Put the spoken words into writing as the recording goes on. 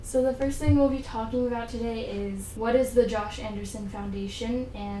So the first thing we'll be talking about today is what is the Josh Anderson Foundation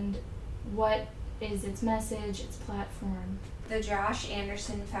and what is its message, its platform. The Josh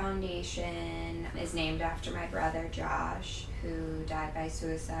Anderson Foundation is named after my brother Josh, who died by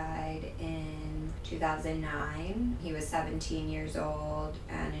suicide in 2009. He was 17 years old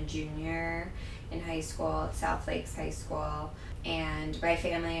and a junior in high school at South Lakes High School. And my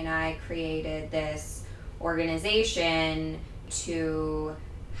family and I created this organization to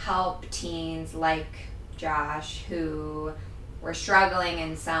help teens like Josh who were struggling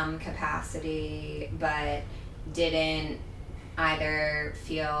in some capacity but didn't either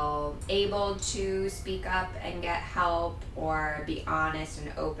feel able to speak up and get help or be honest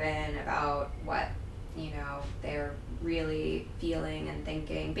and open about what they're really feeling and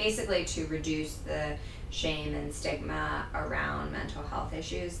thinking, basically to reduce the shame and stigma around mental health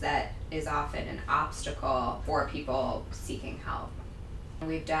issues that is often an obstacle for people seeking help.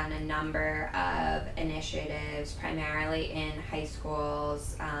 We've done a number of initiatives, primarily in high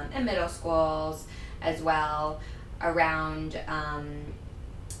schools and middle schools as well, around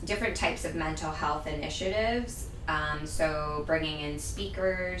different types of mental health initiatives. So bringing in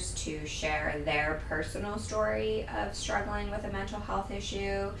speakers to share their personal story of struggling with a mental health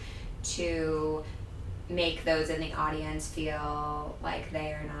issue, to make those in the audience feel like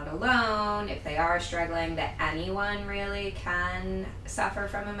they are not alone if they are struggling, that anyone really can suffer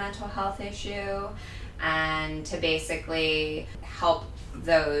from a mental health issue, and to basically help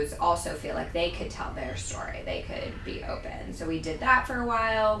those also feel like they could tell their story, they could be open. So we did that for a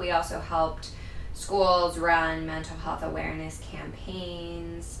while. We also helped schools run mental health awareness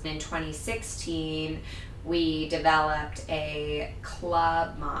campaigns. In 2016, we developed a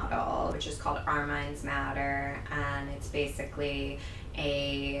club model, which is called Our Minds Matter, and it's basically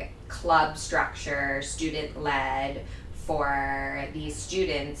a club structure, student-led, for these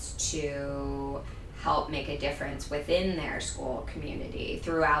students to help make a difference within their school community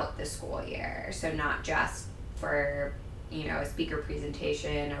throughout the school year. So not just for a speaker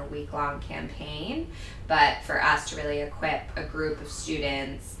presentation or week-long campaign, but for us to really equip a group of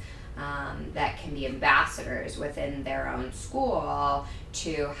students that can be ambassadors within their own school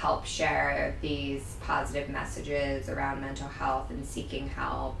to help share these positive messages around mental health and seeking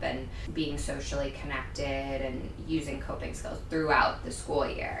help and being socially connected and using coping skills throughout the school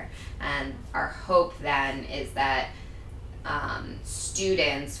year. And our hope then is that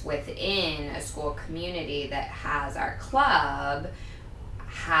students within a school community that has our club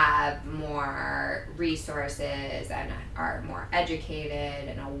have more resources and are more educated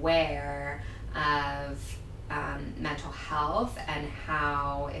and aware of mental health, and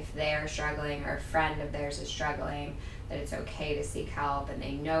how if they're struggling or a friend of theirs is struggling, that it's okay to seek help and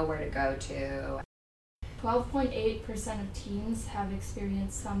they know where to go to. 12.8% of teens have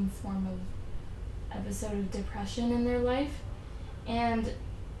experienced some form of episode of depression in their life, and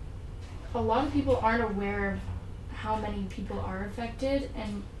a lot of people aren't aware of how many people are affected.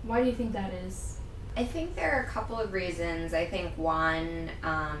 And why do you think that is? I think there are a couple of reasons. I think one,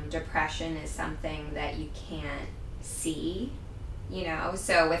 depression is something that you can't see,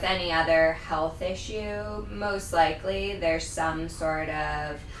 so with any other health issue, most likely there's some sort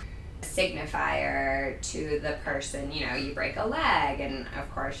of signifier to the person. You break a leg and of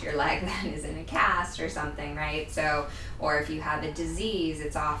course your leg then is in a cast or something, right? So, or if you have a disease,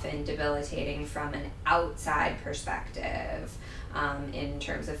 it's often debilitating from an outside perspective, in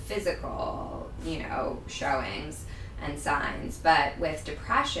terms of physical, showings and signs. But with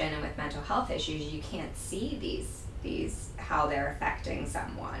depression and with mental health issues, you can't see these how they're affecting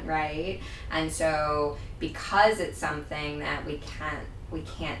someone, right? And so because it's something that we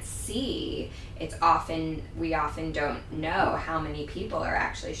can't see, we often don't know how many people are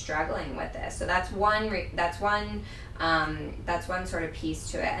actually struggling with this. So that's one sort of piece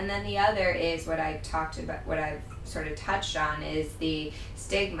to it. And then the other is what I've sort of touched on, is the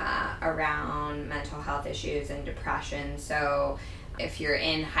stigma around mental health issues and depression. So if you're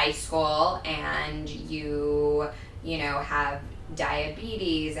in high school and you have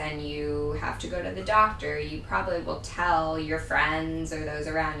diabetes and you have to go to the doctor, you probably will tell your friends or those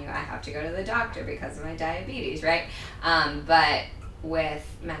around you, I have to go to the doctor because of my diabetes, right? But with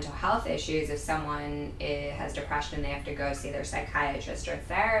mental health issues, if someone has depression and they have to go see their psychiatrist or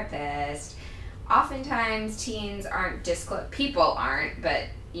therapist, oftentimes teens aren't people aren't, but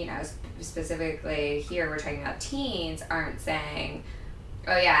specifically here we're talking about teens, aren't saying,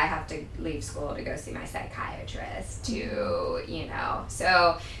 oh yeah, I have to leave school to go see my psychiatrist so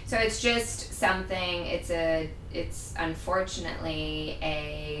it's just something, it's unfortunately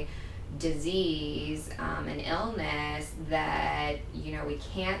a disease, an illness that, we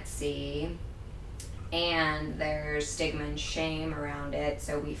can't see, and there's stigma and shame around it,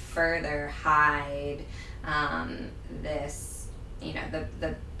 so we further hide this,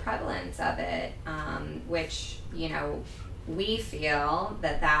 the prevalence of it, which, we feel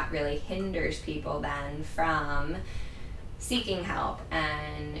that really hinders people then from seeking help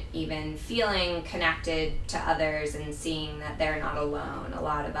and even feeling connected to others and seeing that they're not alone. A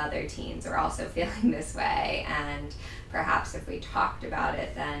lot of other teens are also feeling this way, and perhaps if we talked about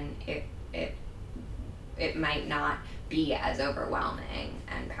it, then it might not be as overwhelming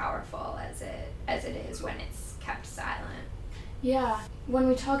and powerful as it is when it's kept silent. Yeah. When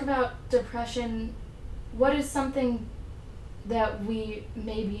we talk about depression, what is something that we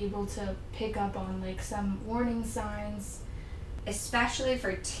may be able to pick up on, like some warning signs? Especially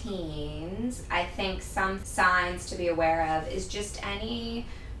for teens, I think some signs to be aware of is just any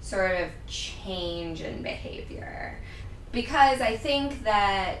sort of change in behavior. Because I think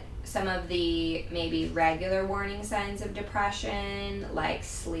that some of the maybe regular warning signs of depression, like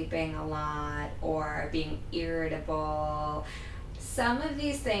sleeping a lot or being irritable, some of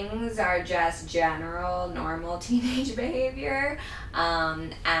these things are just general, normal teenage behavior.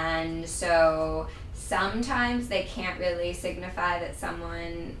 And so sometimes they can't really signify that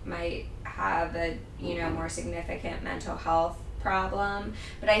someone might have a, more significant mental health problem.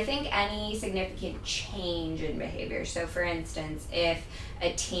 But I think any significant change in behavior, so for instance, if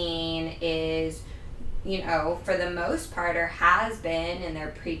a teen is, for the most part, or has been in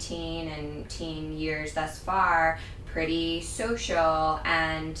their preteen and teen years thus far, pretty social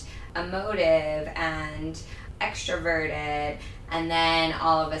and emotive and extroverted, and then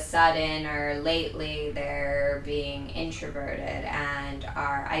all of a sudden or lately they're being introverted and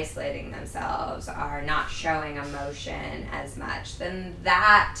are isolating themselves, are not showing emotion as much, then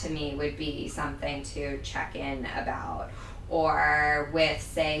that to me would be something to check in about. Or with,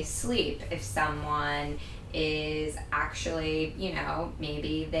 say, sleep, if someone is actually,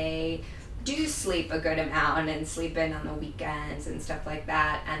 maybe they do sleep a good amount and sleep in on the weekends and stuff like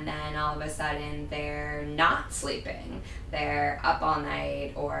that, and then all of a sudden they're not sleeping, they're up all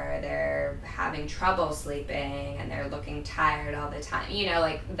night, or they're having trouble sleeping and they're looking tired all the time,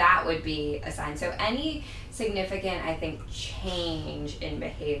 that would be a sign. So any significant, I think, change in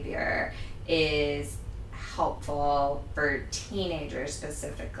behavior is helpful for teenagers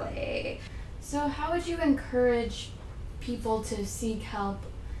specifically. So how would you encourage people to seek help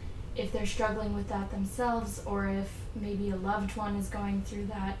if they're struggling with that themselves, or if maybe a loved one is going through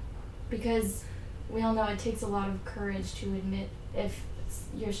that? Because we all know it takes a lot of courage to admit if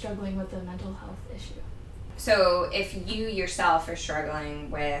you're struggling with a mental health issue. So if you yourself are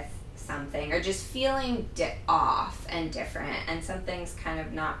struggling with something, or just feeling off and different, and something's kind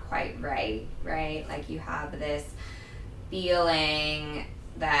of not quite right? Like you have this feeling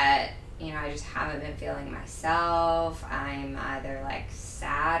that, I just haven't been feeling myself. I'm either like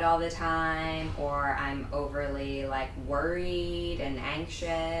sad all the time, or I'm overly like worried and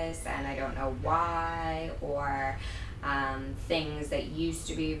anxious and I don't know why, or things that used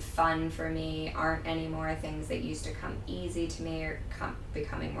to be fun for me aren't anymore, things that used to come easy to me are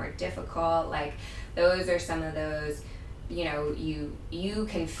becoming more difficult. Like those are some of those, you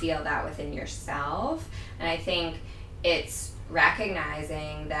can feel that within yourself. And I think it's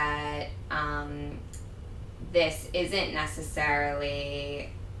recognizing that this isn't necessarily,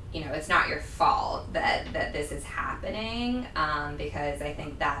 it's not your fault that this is happening, because I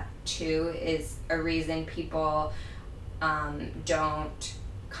think that too is a reason people don't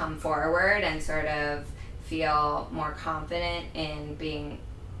come forward and sort of feel more confident in being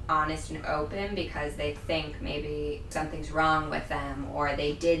honest and open, because they think maybe something's wrong with them, or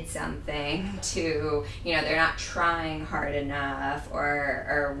they did something to, they're not trying hard enough,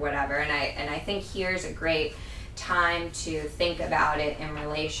 or whatever. And I think here's a great time to think about it in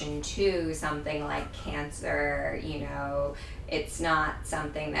relation to something like cancer. It's not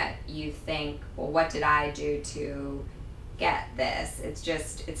something that you think, well, what did I do to get this?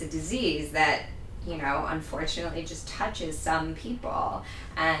 It's a disease that, unfortunately just touches some people.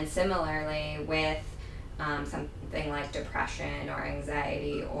 And similarly with something like depression or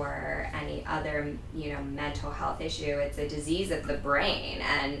anxiety or any other, mental health issue, it's a disease of the brain,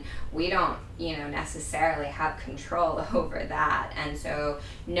 and we don't, necessarily have control over that. And so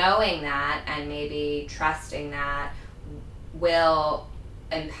knowing that and maybe trusting that will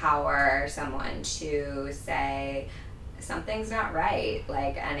empower someone to say something's not right,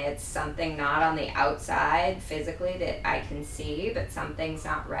 like, and it's something not on the outside physically that I can see, but something's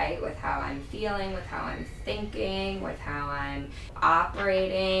not right with how I'm feeling, with how I'm thinking, with how I'm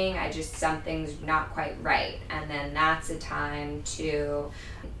operating. Something's not quite right. And then that's a time to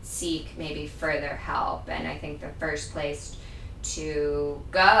seek maybe further help. And I think the first place to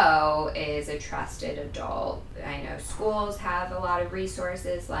go is a trusted adult. I know schools have a lot of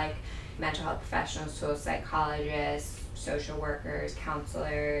resources like mental health professionals, school psychologists, social workers,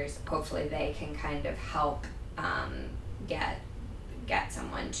 counselors. Hopefully they can kind of help get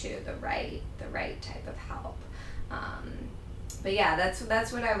someone to the right type of help. But yeah,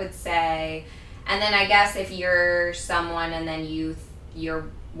 that's what I would say. And then I guess if you're someone and then you're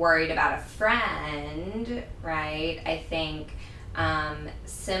worried about a friend, right? I think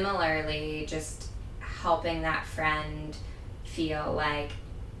similarly, just helping that friend feel like,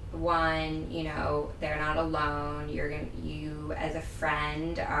 one, they're not alone. You as a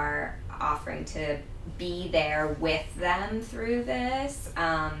friend are offering to be there with them through this,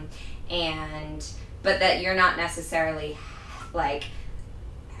 but that you're not necessarily like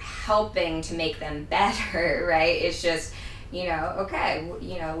helping to make them better, right? It's just, okay,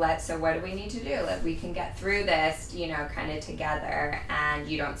 so what do we need to do? Like, we can get through this, kind of together, and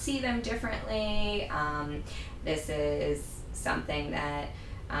you don't see them differently. This is something that,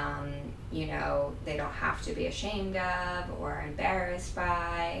 they don't have to be ashamed of or embarrassed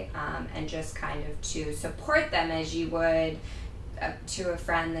by, and just kind of to support them as you would to a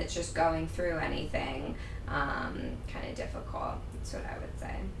friend that's just going through anything kind of difficult. That's what I would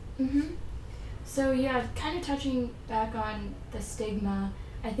say. Mm-hmm. So yeah, kind of touching back on the stigma,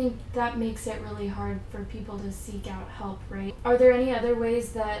 I think that makes it really hard for people to seek out help, right? Are there any other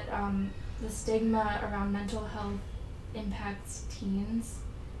ways that the stigma around mental health impacts teens,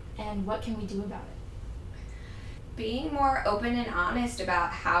 and what can we do about it? Being more open and honest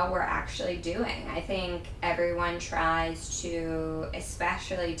about how we're actually doing. I think everyone tries to,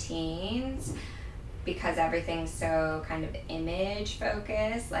 especially teens, because everything's so kind of image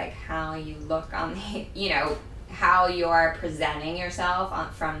focused, like how you look on the, how you're presenting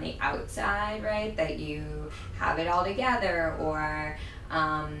yourself from the outside, right? That you have it all together, or,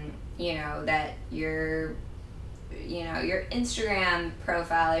 that your Instagram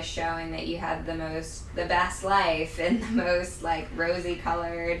profile is showing that you have the best life and the most like rosy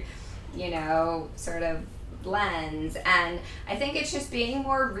colored, sort of lens. And I think it's just being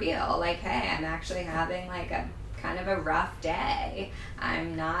more real, like, hey, I'm actually having like a kind of a rough day.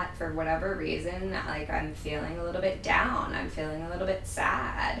 I'm not, for whatever reason, like, I'm feeling a little bit down, I'm feeling a little bit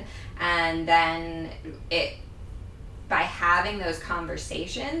sad. And then by having those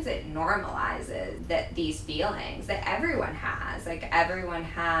conversations, it normalizes these feelings that everyone has. Like, everyone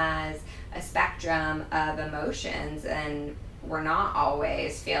has a spectrum of emotions, and we're not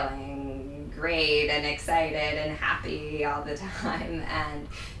always feeling great and excited and happy all the time. And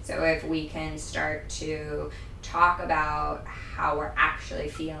so if we can start to talk about how we're actually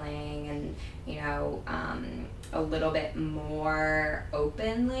feeling, and a little bit more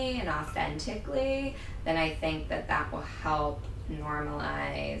openly and authentically, then I think that will help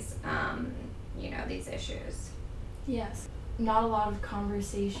normalize these issues. Yes. Not a lot of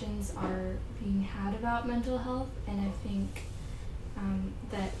conversations are being had about mental health, and I think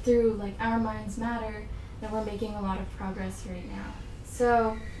that through like Our Minds Matter, that we're making a lot of progress right now.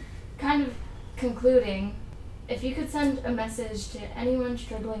 So, kind of concluding, if you could send a message to anyone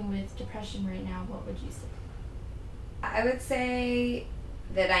struggling with depression right now, what would you say? I would say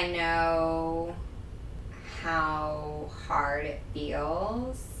that I know how hard it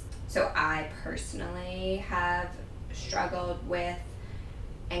feels. So I personally have struggled with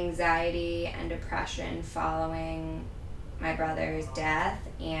anxiety and depression following my brother's death,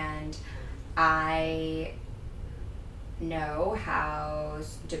 and I know how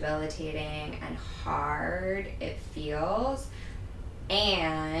debilitating and hard it feels,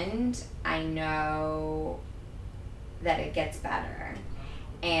 and I know that it gets better.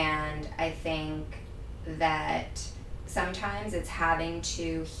 And I think that sometimes it's having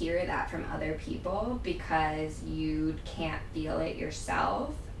to hear that from other people, because you can't feel it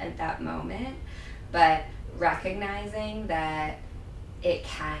yourself at that moment, but recognizing that it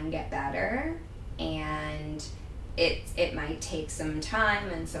can get better, and it might take some time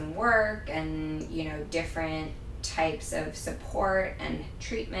and some work and different types of support and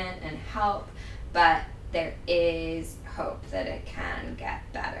treatment and help, but there is hope that it can get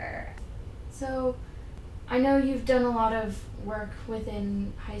better. So, I know you've done a lot of work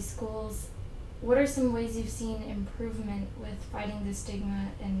within high schools. What are some ways you've seen improvement with fighting the stigma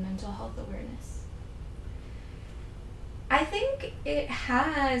and mental health awareness? I think it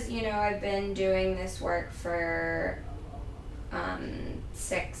has. I've been doing this work for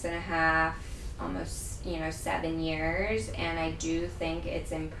 6.5, almost 7 years, and I do think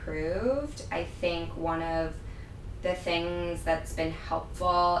it's improved. I think one of the things that's been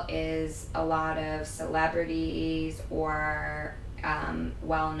helpful is a lot of celebrities or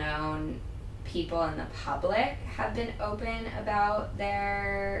well-known people in the public have been open about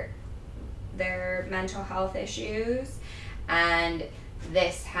their mental health issues, and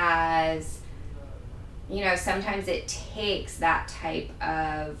this has, sometimes it takes that type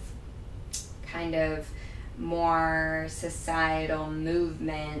of kind of more societal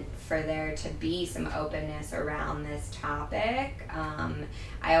movement for there to be some openness around this topic.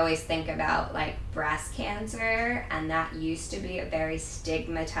 I always think about like breast cancer, and that used to be a very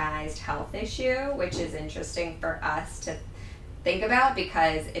stigmatized health issue, which is interesting for us to think about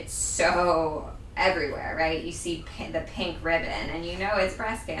because it's so everywhere, right? You see the pink ribbon and it's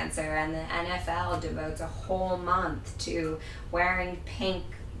breast cancer, and the NFL devotes a whole month to wearing pink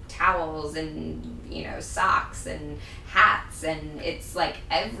towels and socks and hats, and it's like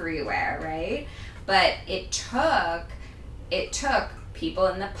everywhere, right? But it took people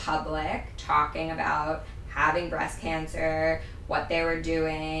in the public talking about having breast cancer, what they were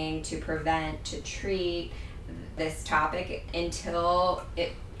doing to prevent, to treat this topic, until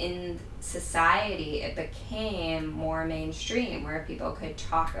in society it became more mainstream, where people could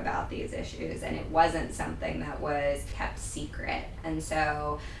talk about these issues and it wasn't something that was kept secret. And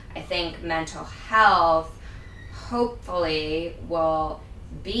so I think mental health hopefully will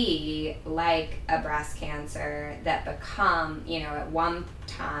be like a breast cancer that at one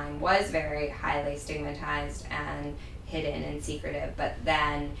time was very highly stigmatized and hidden and secretive, but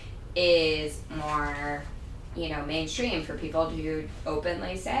then is more mainstream for people to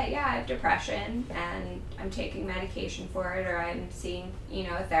openly say, yeah, I have depression and I'm taking medication for it, or I'm seeing,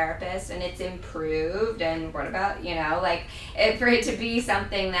 a therapist and it's improved, and what about, for it to be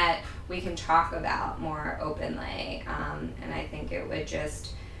something that we can talk about more openly. And I think it would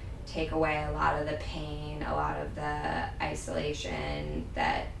just take away a lot of the pain, a lot of the isolation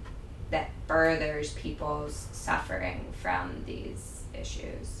that furthers people's suffering from these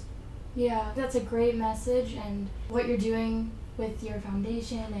issues. Yeah, that's a great message, and what you're doing with your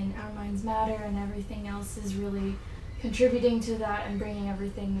foundation and Our Minds Matter and everything else is really contributing to that and bringing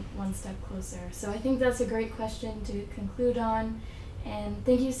everything one step closer. So I think that's a great question to conclude on, and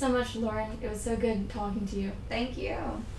thank you so much, Lauren. It was so good talking to you. Thank you.